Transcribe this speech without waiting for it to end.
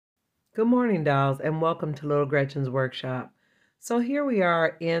Good morning, dolls, and welcome to Little Gretchen's workshop. So here we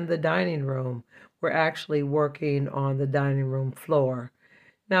are in the dining room. We're actually working on the dining room floor.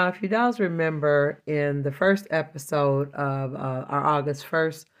 Now, if you dolls remember in the first episode of our August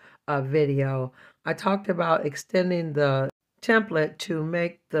 1st video, I talked about extending the template to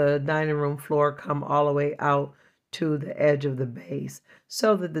make the dining room floor come all the way out to the edge of the base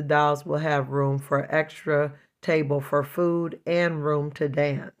so that the dolls will have room for extra table for food and room to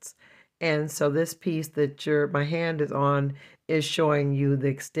dance. And so this piece that my hand is on is showing you the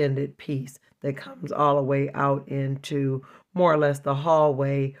extended piece that comes all the way out into more or less the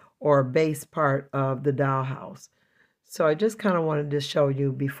hallway or base part of the dollhouse. So I just kind of wanted to show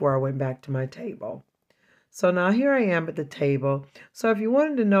you before I went back to my table. So now here I am at the table. So if you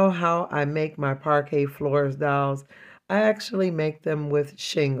wanted to know how I make my parquet floors dolls, I actually make them with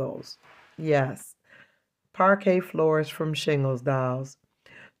shingles. Yes, parquet floors from Shingles dolls.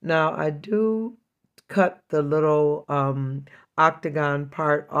 Now I do cut the little octagon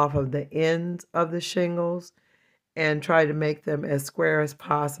part off of the ends of the shingles and try to make them as square as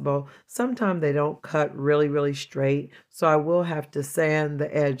possible. Sometimes they don't cut really straight, so I will have to sand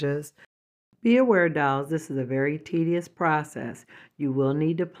the edges. Be aware, dolls, this is a very tedious process. You will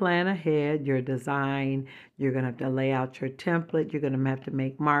need to plan ahead your design. You're going to have to lay out your template. You're going to have to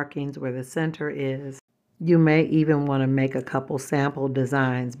make markings where the center is. You may even want to make a couple sample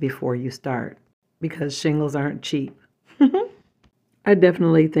designs before you start because shingles aren't cheap. I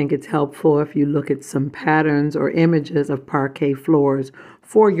definitely think it's helpful if you look at some patterns or images of parquet floors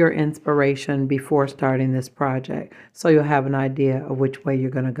for your inspiration before starting this project, so you'll have an idea of which way you're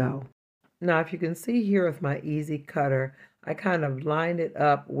going to go. Now, if you can see here with my easy cutter, I kind of lined it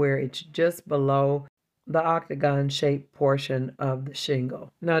up where it's just below the octagon shaped portion of the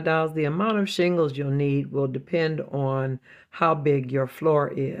shingle. Now, dolls, the amount of shingles you'll need will depend on how big your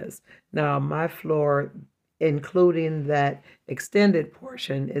floor is. Now, my floor, including that extended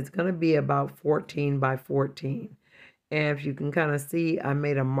portion, is going to be about 14 by 14. And if you can kind of see, I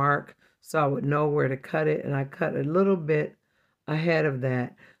made a mark so I would know where to cut it, and I cut a little bit ahead of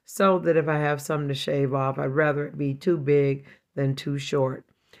that so that if I have something to shave off, I'd rather it be too big than too short.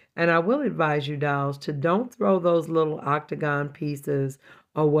 And I will advise you, dolls, to don't throw those little octagon pieces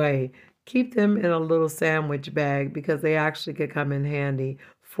away. Keep them in a little sandwich bag because they actually could come in handy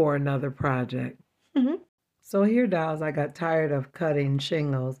for another project. So here, dolls, I got tired of cutting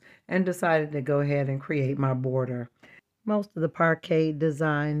shingles and decided to go ahead and create my border. Most of the parquet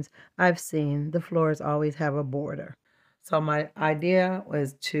designs I've seen, the floors always have a border. So my idea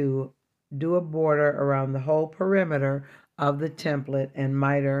was to do a border around the whole perimeter of the template and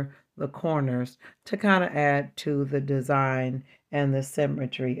miter the corners to kind of add to the design and the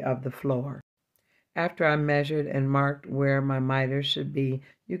symmetry of the floor. After I measured and marked where my miter should be,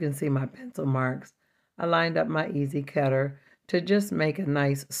 you can see my pencil marks. I lined up my easy cutter to just make a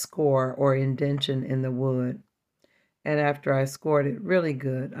nice score or indentation in the wood. And after I scored it really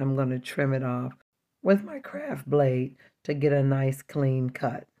good, I'm going to trim it off with my craft blade to get a nice clean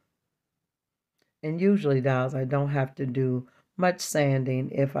cut. And usually, dolls, I don't have to do much sanding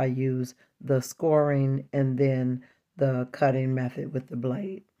if I use the scoring and then the cutting method with the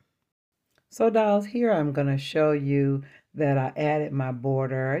blade. So, dolls, here I'm going to show you that I added my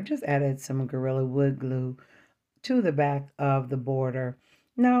border. I just added some Gorilla Wood glue to the back of the border.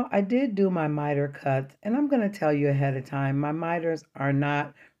 Now, I did do my miter cuts, and I'm going to tell you ahead of time, my miters are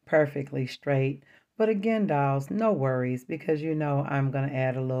not perfectly straight. But again, dolls, no worries, because you know I'm going to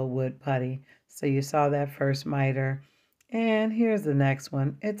add a little wood putty. So you saw that first miter. And here's the next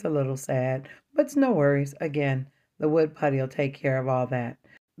one. It's a little sad, but it's no worries. Again, the wood putty will take care of all that.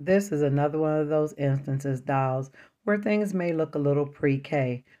 This is another one of those instances, dolls, where things may look a little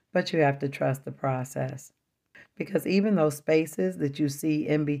pre-K, but you have to trust the process. Because even those spaces that you see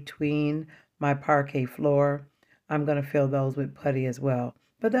in between my parquet floor, I'm going to fill those with putty as well.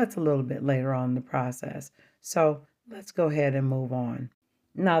 But that's a little bit later on in the process. So let's go ahead and move on.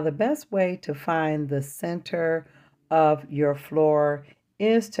 Now, the best way to find the center of your floor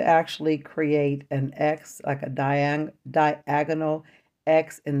is to actually create an X, like a diagonal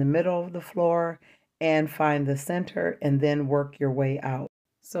X in the middle of the floor, and find the center and then work your way out.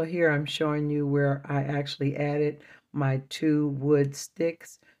 So here I'm showing you where I actually added my 2 wood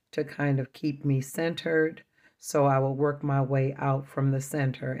sticks to kind of keep me centered. So I will work my way out from the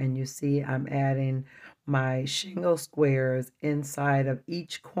center, and you see I'm adding my shingle squares inside of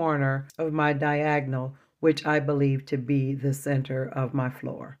each corner of my diagonal, which I believe to be the center of my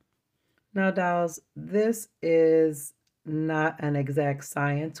floor. Now, dolls, this is not an exact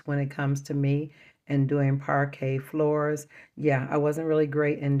science when it comes to me, and doing parquet floors. Yeah, I wasn't really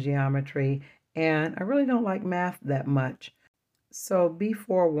great in geometry, and I really don't like math that much. So be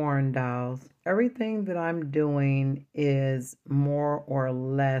forewarned, dolls. Everything that I'm doing is more or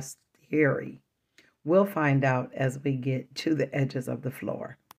less theory. We'll find out as we get to the edges of the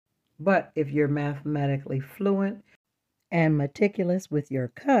floor. But if you're mathematically fluent and meticulous with your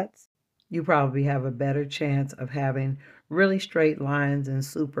cuts, you probably have a better chance of having really straight lines and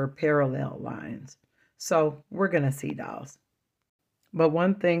super parallel lines. So we're going to see, dolls. But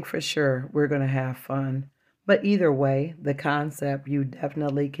one thing for sure, we're going to have fun. But either way, the concept, you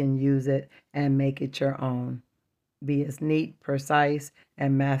definitely can use it and make it your own. Be as neat, precise,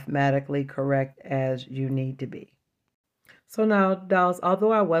 and mathematically correct as you need to be. So now, dolls,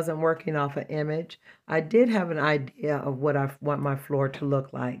 although I wasn't working off an image, I did have an idea of what I want my floor to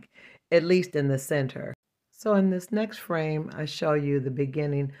look like, at least in the center. So in this next frame, I show you the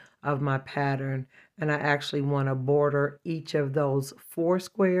beginning of my pattern, and I actually want to border each of those 4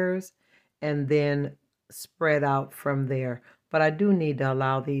 squares and then spread out from there. But I do need to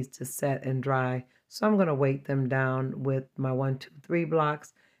allow these to set and dry, so I'm going to weight them down with my 1, 2, 3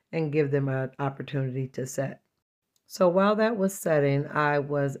 blocks and give them an opportunity to set. So while that was setting, I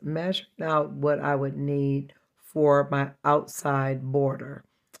was measuring out what I would need for my outside border.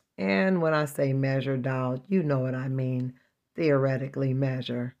 And when I say measure, doll, you know what I mean, theoretically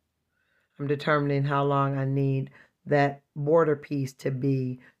measure. I'm determining how long I need that border piece to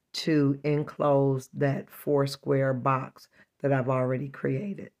be to enclose that 4 square box that I've already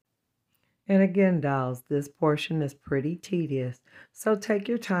created. And again, dolls, this portion is pretty tedious, so take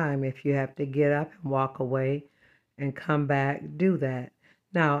your time. If you have to get up and walk away and come back, do that.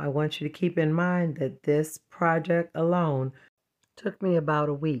 Now, I want you to keep in mind that this project alone took me about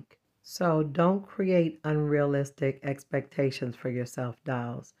a week. So don't create unrealistic expectations for yourself,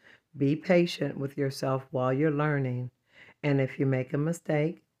 dolls. Be patient with yourself while you're learning. And if you make a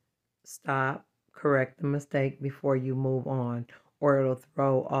mistake, stop, correct the mistake before you move on, or it'll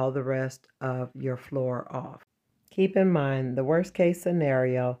throw all the rest of your floor off. Keep in mind, the worst case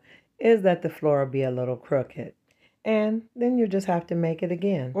scenario is that the floor will be a little crooked. And then you just have to make it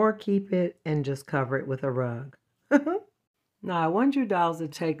again, or keep it and just cover it with a rug. Now, I want you dolls to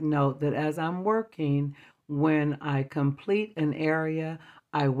take note that as I'm working, when I complete an area,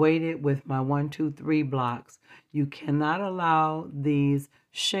 I weight it with my 1, 2, 3 blocks. You cannot allow these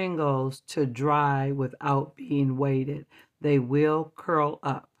shingles to dry without being weighted. They will curl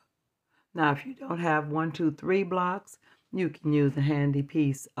up. Now, if you don't have 1, 2, 3 blocks, you can use a handy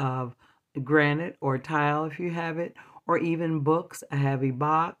piece of granite or tile if you have it, or even books, a heavy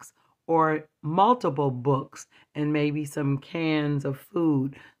box, or multiple books and maybe some cans of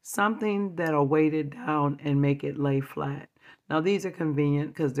food, something that'll weight it down and make it lay flat. Now these are convenient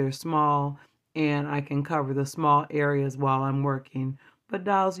because they're small and I can cover the small areas while I'm working. But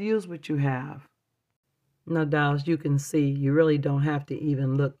dolls, use what you have. Now dolls, you can see you really don't have to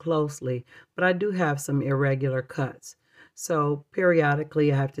even look closely, but I do have some irregular cuts. So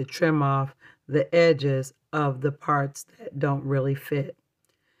periodically I have to trim off the edges of the parts that don't really fit.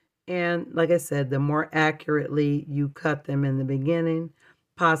 And like I said, the more accurately you cut them in the beginning,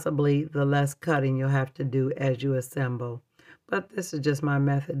 possibly the less cutting you'll have to do as you assemble. But this is just my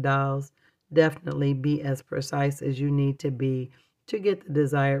method, dolls. Definitely be as precise as you need to be to get the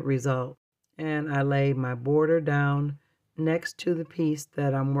desired result. And I lay my border down next to the piece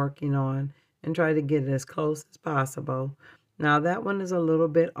that I'm working on and try to get it as close as possible. Now that one is a little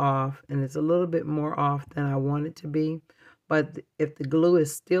bit off, and it's a little bit more off than I want it to be. But if the glue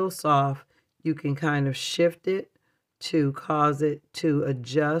is still soft, you can kind of shift it to cause it to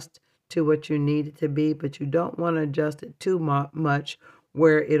adjust to what you need it to be, but you don't want to adjust it too much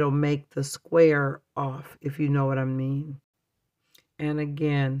where it'll make the square off, if you know what I mean. And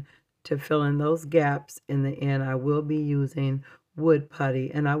again, to fill in those gaps in the end, I will be using wood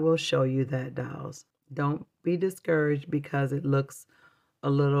putty, and I will show you that, dolls. Don't be discouraged because it looks a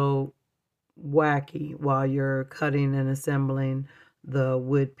little wacky while you're cutting and assembling the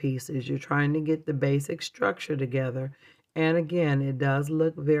wood pieces. You're trying to get the basic structure together. And again, it does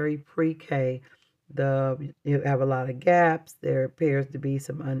look very pre-K. You have a lot of gaps. There appears to be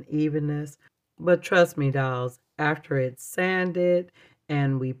some unevenness. But trust me, dolls, after it's sanded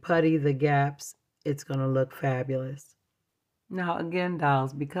and we putty the gaps, it's going to look fabulous. Now again,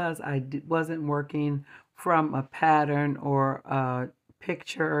 dolls, because I wasn't working from a pattern or a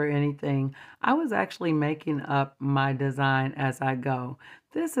picture or anything, I was actually making up my design as I go.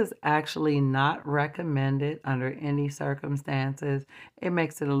 This is actually not recommended under any circumstances. It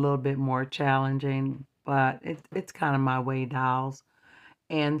makes it a little bit more challenging, but it's kind of my way, dolls.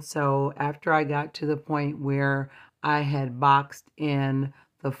 And so after I got to the point where I had boxed in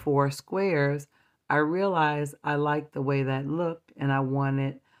the 4 squares, I realized I liked the way that looked and I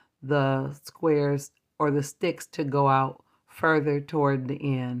wanted the squares or the sticks to go out further toward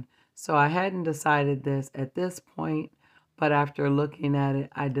the end. So I hadn't decided this at this point, but after looking at it,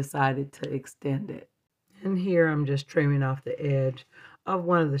 I decided to extend it. And here I'm just trimming off the edge of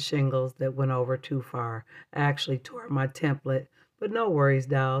one of the shingles that went over too far. I actually tore my template, but no worries,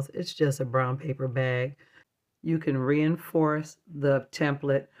 dolls. It's just a brown paper bag. You can reinforce the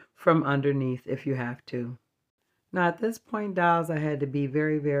template from underneath if you have to. Now at this point, dolls, I had to be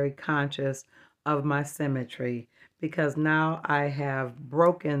very, very conscious of my symmetry because now I have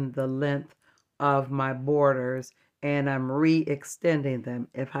broken the length of my borders and I'm re-extending them.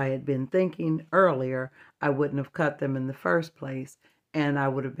 If I had been thinking earlier, I wouldn't have cut them in the first place and I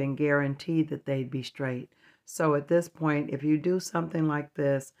would have been guaranteed that they'd be straight. So at this point, if you do something like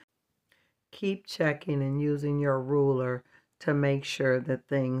this, keep checking and using your ruler to make sure that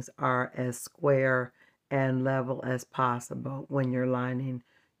things are as square and level as possible when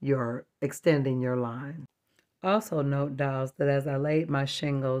you're extending your line. Also note, dolls, that as I laid my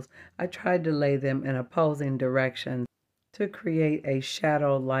shingles, I tried to lay them in opposing directions to create a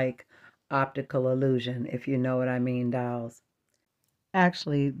shadow-like optical illusion, if you know what I mean, dolls.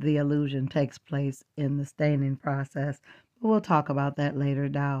 Actually, the illusion takes place in the staining process, but we'll talk about that later,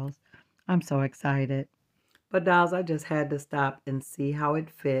 dolls. I'm so excited. But dolls, I just had to stop and see how it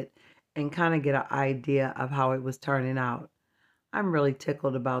fit and kind of get an idea of how it was turning out. I'm really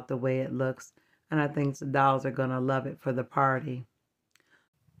tickled about the way it looks, and I think the dolls are going to love it for the party.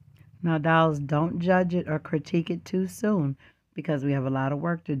 Now, dolls, don't judge it or critique it too soon because we have a lot of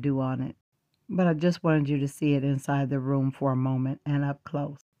work to do on it. But I just wanted you to see it inside the room for a moment and up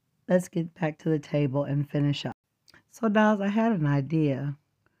close. Let's get back to the table and finish up. So, dolls, I had an idea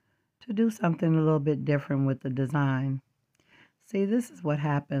to do something a little bit different with the design. See, this is what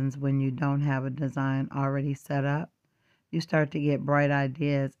happens when you don't have a design already set up. You start to get bright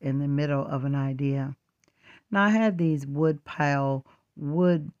ideas in the middle of an idea. Now, I had these wood tiles,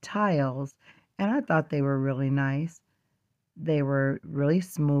 and I thought they were really nice. They were really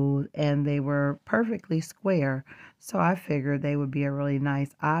smooth, and they were perfectly square, so I figured they would be a really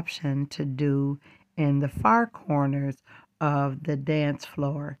nice option to do in the far corners of the dance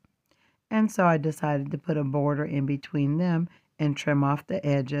floor. And so I decided to put a border in between them and trim off the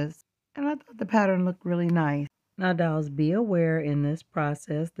edges. And I thought the pattern looked really nice. Now, dolls, be aware in this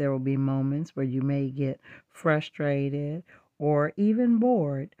process there will be moments where you may get frustrated or even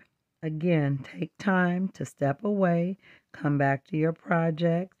bored. Again, take time to step away, come back to your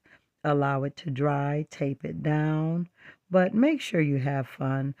project, allow it to dry, tape it down, but make sure you have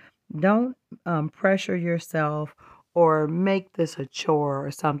fun. Don't pressure yourself or make this a chore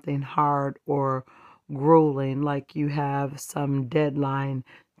or something hard or grueling like you have some deadline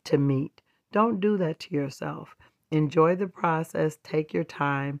to meet. Don't do that to yourself. Enjoy the process, take your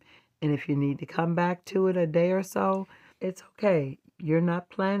time, and if you need to come back to it a day or so, it's okay. You're not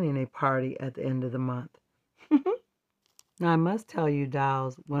planning a party at the end of the month. Now, I must tell you,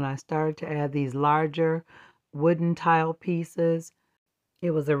 dolls, when I started to add these larger wooden tile pieces,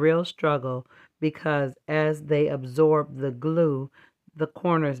 it was a real struggle because as they absorbed the glue, the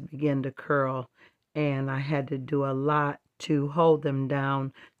corners began to curl, and I had to do a lot to hold them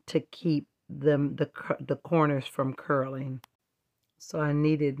down to keep the corners from curling. So I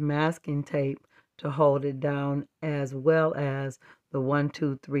needed masking tape to hold it down as well as the 1,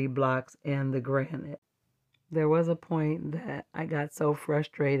 2, 3 blocks and the granite. There was a point that I got so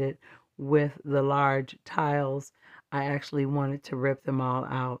frustrated with the large tiles, I actually wanted to rip them all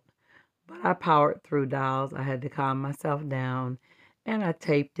out. But I powered through, dolls. I had to calm myself down, and I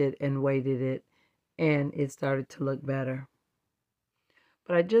taped it and weighted it, and it started to look better.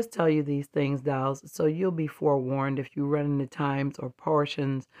 But I just tell you these things, dolls, so you'll be forewarned if you run into times or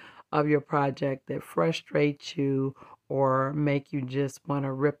portions of your project that frustrate you or make you just want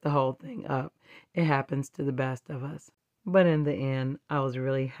to rip the whole thing up. It happens to the best of us. But in the end, I was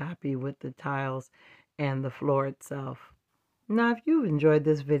really happy with the tiles and the floor itself. Now, if you've enjoyed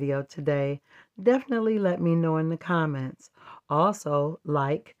this video today, definitely let me know in the comments. Also,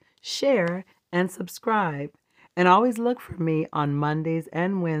 like, share, and subscribe. And always look for me on Mondays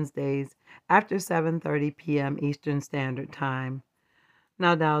and Wednesdays after 7:30 p.m. Eastern Standard Time.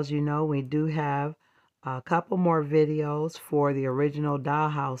 Now, dolls, you know we do have a couple more videos for the original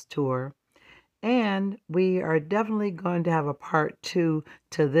Dollhouse tour. And we are definitely going to have a part 2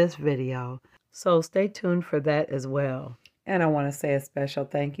 to this video. So stay tuned for that as well. And I want to say a special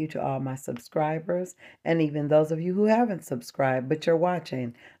thank you to all my subscribers and even those of you who haven't subscribed but you're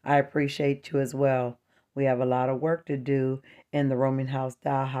watching. I appreciate you as well. We have a lot of work to do in the Roaming House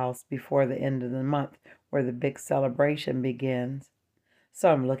Dollhouse before the end of the month where the big celebration begins. So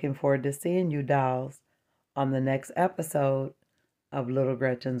I'm looking forward to seeing you dolls on the next episode of Little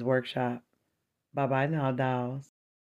Gretchen's Workshop. Bye-bye now, dolls.